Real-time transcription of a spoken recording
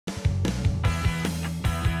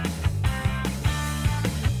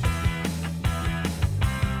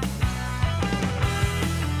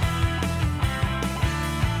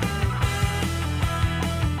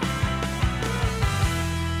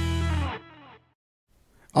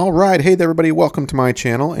All right, hey there everybody, welcome to my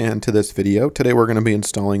channel and to this video. Today we're going to be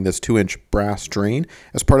installing this 2-inch brass drain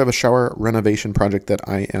as part of a shower renovation project that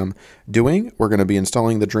I am doing. We're going to be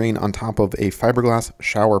installing the drain on top of a fiberglass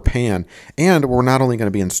shower pan, and we're not only going to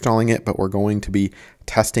be installing it, but we're going to be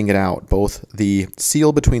testing it out, both the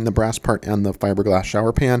seal between the brass part and the fiberglass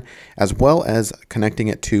shower pan, as well as connecting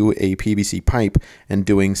it to a PVC pipe and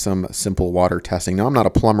doing some simple water testing. Now, I'm not a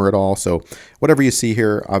plumber at all, so whatever you see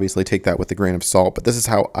here, obviously take that with a grain of salt, but this is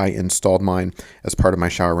how I installed mine as part of my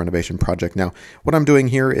shower renovation project. Now, what I'm doing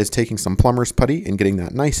here is taking some plumber's putty and getting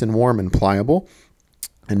that nice and warm and pliable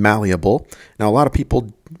and malleable. Now, a lot of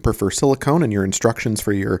people prefer silicone, and your instructions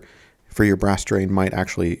for your brass drain might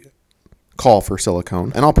actually call for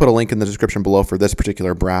silicone, and I'll put a link in the description below for this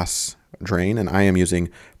particular brass drain, and I am using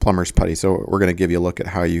plumber's putty. So we're going to give you a look at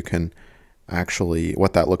how you can actually,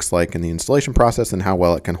 what that looks like in the installation process and how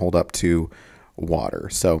well it can hold up to water.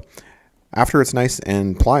 So after it's nice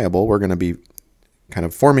and pliable, we're going to be kind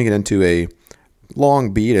of forming it into a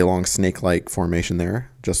long bead, a long snake-like formation there,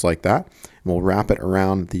 just like that. And we'll wrap it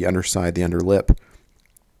around the underside, the underlip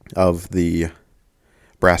of the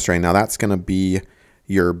brass drain. Now that's going to be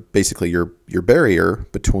basically your barrier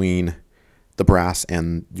between the brass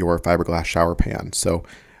and your fiberglass shower pan. So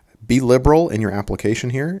be liberal in your application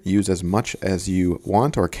here. Use as much as you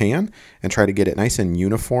want or can, and try to get it nice and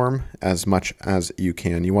uniform as much as you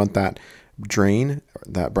can. You want that drain,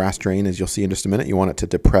 that brass drain, as you'll see in just a minute, you want it to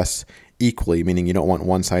depress equally, meaning you don't want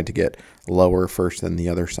one side to get lower first than the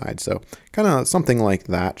other side. So kind of something like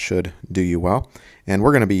that should do you well. And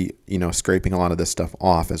we're going to be, scraping a lot of this stuff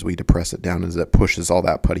off as we depress it down, as it pushes all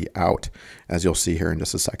that putty out, as you'll see here in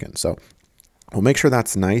just a second. So we'll make sure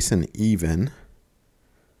that's nice and even.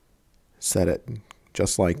 Set it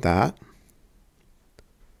just like that.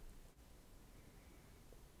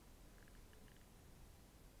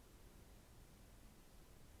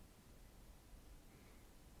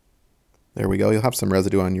 There we go. You'll have some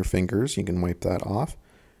residue on your fingers. You can wipe that off.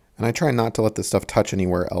 And I try not to let this stuff touch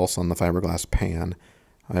anywhere else on the fiberglass pan.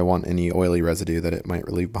 I want any oily residue that it might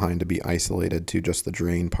leave behind to be isolated to just the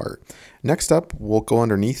drain part. Next up, we'll go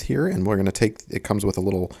underneath here, and we're going to take, it comes with a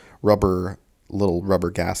little rubber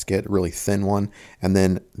gasket, really thin one, and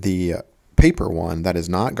then the paper one that is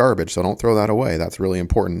not garbage, so don't throw that away. That's really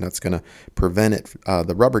important. That's going to prevent it,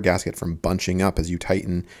 the rubber gasket, from bunching up as you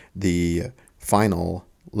tighten the final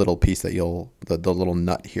little piece that the little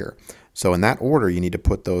nut here. So in that order, you need to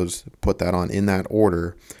put that on in that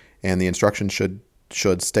order, and the instructions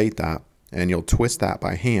should state that, and you'll twist that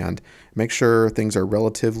by hand. Make sure things are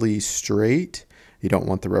relatively straight. You don't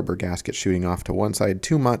want the rubber gasket shooting off to one side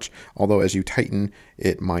too much, although as you tighten,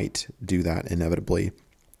 it might do that inevitably.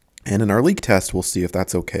 And in our leak test, we'll see if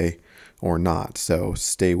that's okay or not. So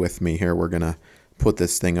stay with me here. We're going to put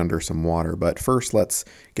this thing under some water. But first, let's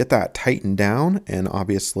get that tightened down. And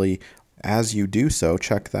obviously, as you do so,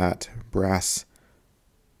 check that brass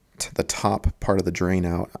to the top part of the drain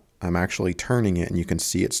out. I'm actually turning it, and you can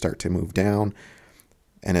see it start to move down.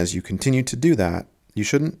 And as you continue to do that, you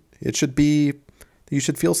should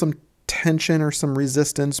feel some tension or some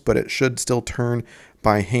resistance, but it should still turn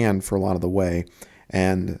by hand for a lot of the way.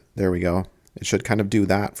 And there we go. It should kind of do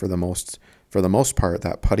that for the most part.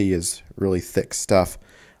 That putty is really thick stuff.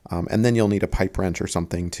 And then you'll need a pipe wrench or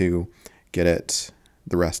something to get it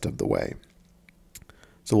the rest of the way.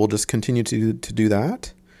 So we'll just continue to do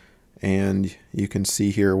that. And you can see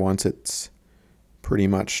here, once it's pretty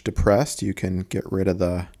much depressed, you can get rid of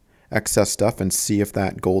the excess stuff and see if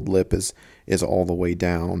that gold lip is all the way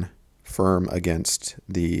down firm against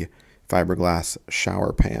the fiberglass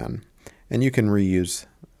shower pan. And you can reuse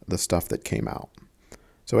the stuff that came out.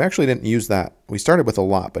 So we actually didn't use that. We started with a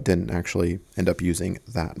lot, but didn't actually end up using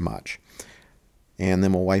that much. And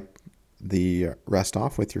then we'll wipe the rest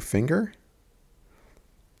off with your finger.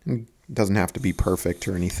 And it doesn't have to be perfect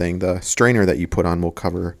or anything. The strainer that you put on will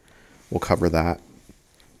cover that.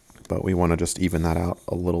 But we want to just even that out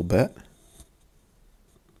a little bit.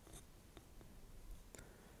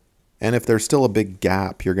 And if there's still a big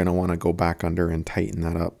gap, you're going to want to go back under and tighten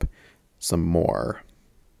that up some more.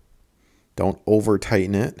 Don't over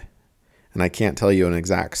tighten it. And I can't tell you an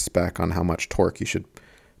exact spec on how much torque you should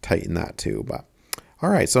tighten that to. But all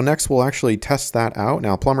right, so next we'll actually test that out.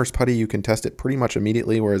 Now, plumber's putty, you can test it pretty much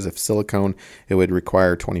immediately, whereas if silicone, it would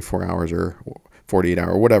require 24 hours or 48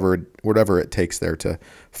 hours, whatever it takes there to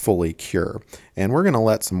fully cure. And we're going to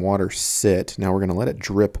let some water sit. Now we're going to let it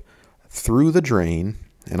drip through the drain,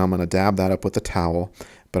 and I'm going to dab that up with a towel,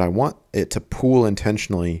 but I want it to pool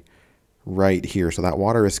intentionally right here. So that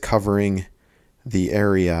water is covering the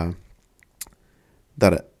area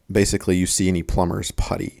that basically you see any plumber's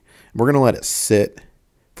putty. We're going to let it sit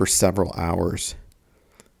for several hours.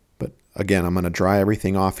 But again, I'm going to dry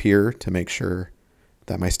everything off here to make sure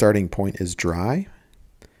that my starting point is dry.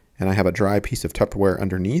 And I have a dry piece of Tupperware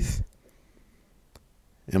underneath.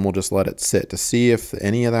 And we'll just let it sit to see if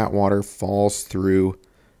any of that water falls through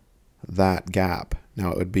that gap.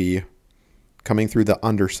 Now it would be coming through the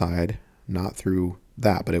underside, not through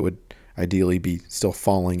that, but it would ideally be still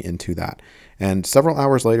falling into that. And several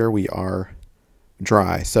hours later, we are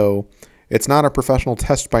dry. So it's not a professional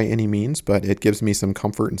test by any means, but it gives me some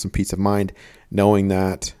comfort and some peace of mind knowing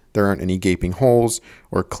that there aren't any gaping holes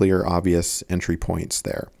or clear, obvious entry points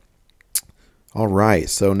there. All right,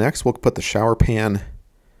 so next we'll put the shower pan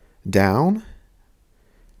down.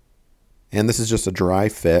 And this is just a dry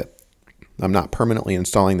fit. I'm not permanently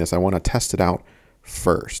installing this. I want to test it out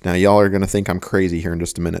first. Now, y'all are going to think I'm crazy here in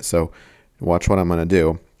just a minute, so watch what I'm going to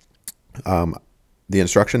do. The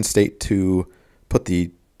instructions state to put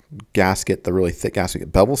the gasket, the really thick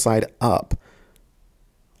gasket, bevel side up.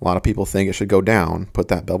 A lot of people think it should go down. Put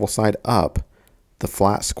that bevel side up. The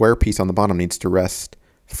flat square piece on the bottom needs to rest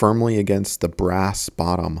firmly against the brass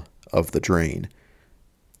bottom of the drain.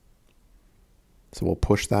 So we'll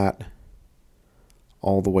push that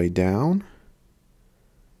all the way down.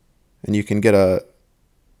 And you can get a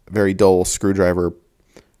very dull screwdriver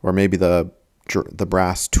or maybe the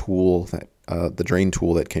brass tool, that the drain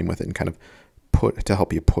tool that came with it, and kind of put to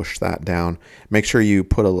help you push that down. Make sure you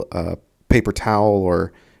put a paper towel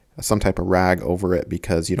or some type of rag over it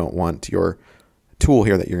because you don't want your tool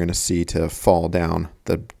here that you're going to see to fall down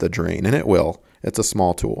the drain, and it will. It's a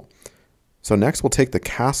small tool. So next we'll take the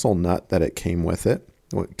castle nut that it came with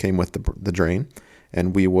the drain,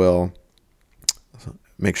 and we will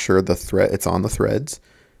make sure it's on the threads.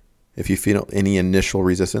 If you feel any initial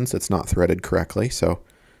resistance, it's not threaded correctly, so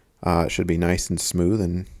it should be nice and smooth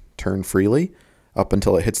and turn freely up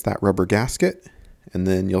until it hits that rubber gasket, and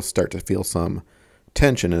then you'll start to feel some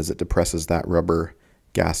tension as it depresses that rubber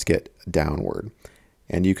gasket downward.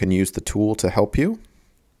 And you can use the tool to help you.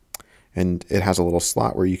 And it has a little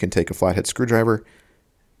slot where you can take a flathead screwdriver,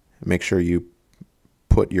 make sure you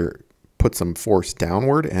put some force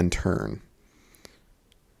downward and turn.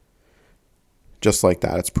 Just like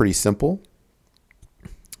that. It's pretty simple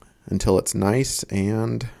until it's nice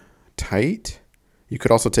and tight. You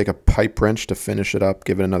could also take a pipe wrench to finish it up,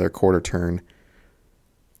 give it another quarter turn.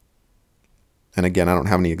 And again, I don't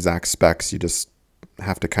have any exact specs. You just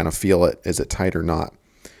have to kind of feel it. Is it tight or not?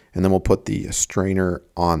 And then we'll put the strainer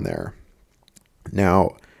on there.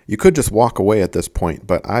 Now, you could just walk away at this point,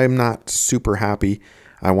 but I'm not super happy.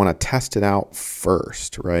 I want to test it out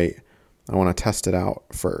first, right? I want to test it out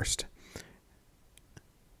first.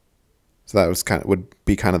 So that would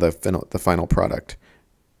be kind of the final product,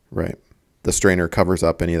 right? The strainer covers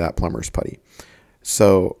up any of that plumber's putty.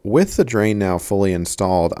 So with the drain now fully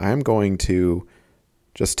installed, I'm going to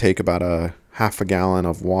just take about a half a gallon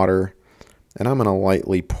of water, and I'm going to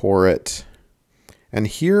lightly pour it. And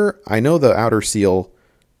here, I know the outer seal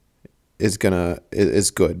is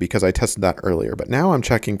good because I tested that earlier. But now I'm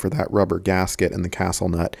checking for that rubber gasket and the castle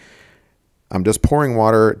nut. I'm just pouring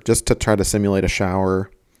water just to try to simulate a shower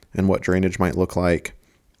and what drainage might look like.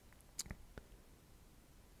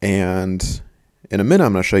 And in a minute,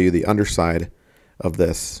 I'm going to show you the underside of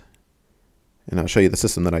this. And I'll show you the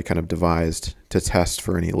system that I kind of devised to test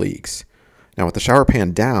for any leaks. Now with the shower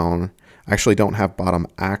pan down, I actually don't have bottom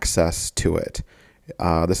access to it.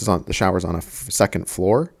 The shower's on a second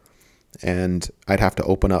floor, and I'd have to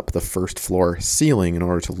open up the first floor ceiling in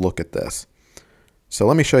order to look at this. So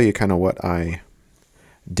let me show you kind of what I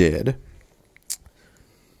did.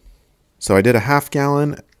 So I did a half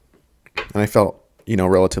gallon, and I felt,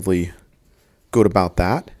 relatively good about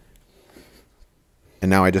that. And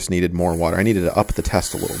now I just needed more water. I needed to up the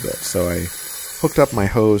test a little bit. So I hooked up my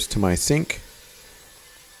hose to my sink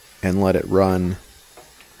and let it run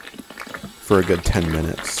for a good 10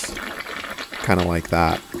 minutes. Kind of like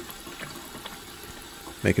that.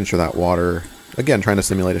 Making sure that water, again, trying to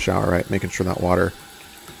simulate a shower, right? Making sure that water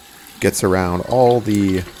gets around all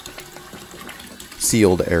the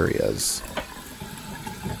sealed areas.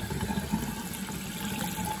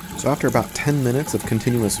 So after about 10 minutes of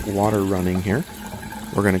continuous water running here,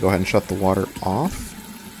 we're going to go ahead and shut the water off.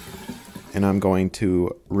 And I'm going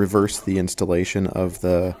to reverse the installation of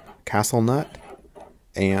the castle nut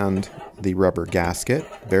and the rubber gasket,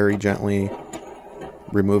 very gently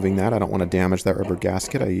removing that. I don't want to damage that rubber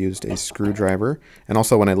gasket. I used a screwdriver. And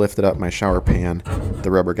also when I lifted up my shower pan,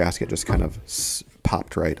 the rubber gasket just kind of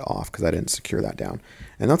popped right off because I didn't secure that down.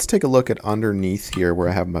 And let's take a look at underneath here where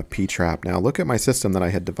I have my P-trap. Now look at my system that I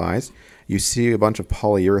had devised. You see a bunch of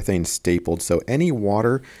polyurethane stapled. So any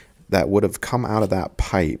water that would have come out of that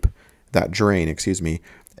pipe, that drain, excuse me,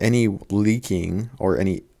 any leaking or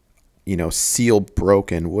any, seal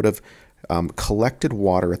broken would have collected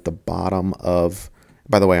water at the bottom of,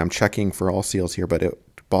 by the way, I'm checking for all seals here, but it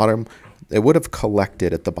would have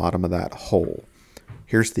collected at the bottom of that hole.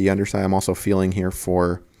 Here's the underside. I'm also feeling here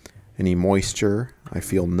for any moisture. I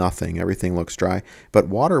feel nothing. Everything looks dry, but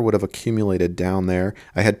water would have accumulated down there.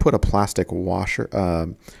 I had put a plastic washer, a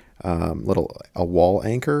wall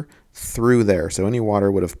anchor through there. So any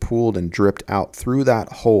water would have pooled and dripped out through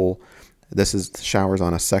that hole. This is the showers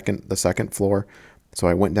on the second floor. So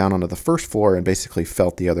I went down onto the first floor and basically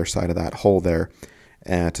felt the other side of that hole there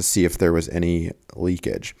to see if there was any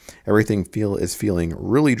leakage. Everything is feeling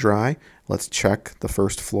really dry. Let's check the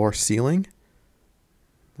first floor ceiling.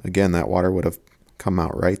 Again, that water would have come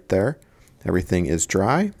out right there. Everything is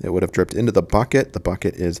dry. It would have dripped into the bucket. The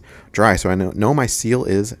bucket is dry, so I know my seal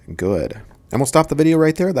is good. And we'll stop the video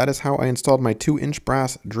right there. That is how I installed my 2-inch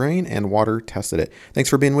brass drain and water tested it. Thanks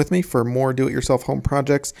for being with me. For more do-it-yourself home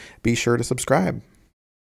projects, be sure to subscribe.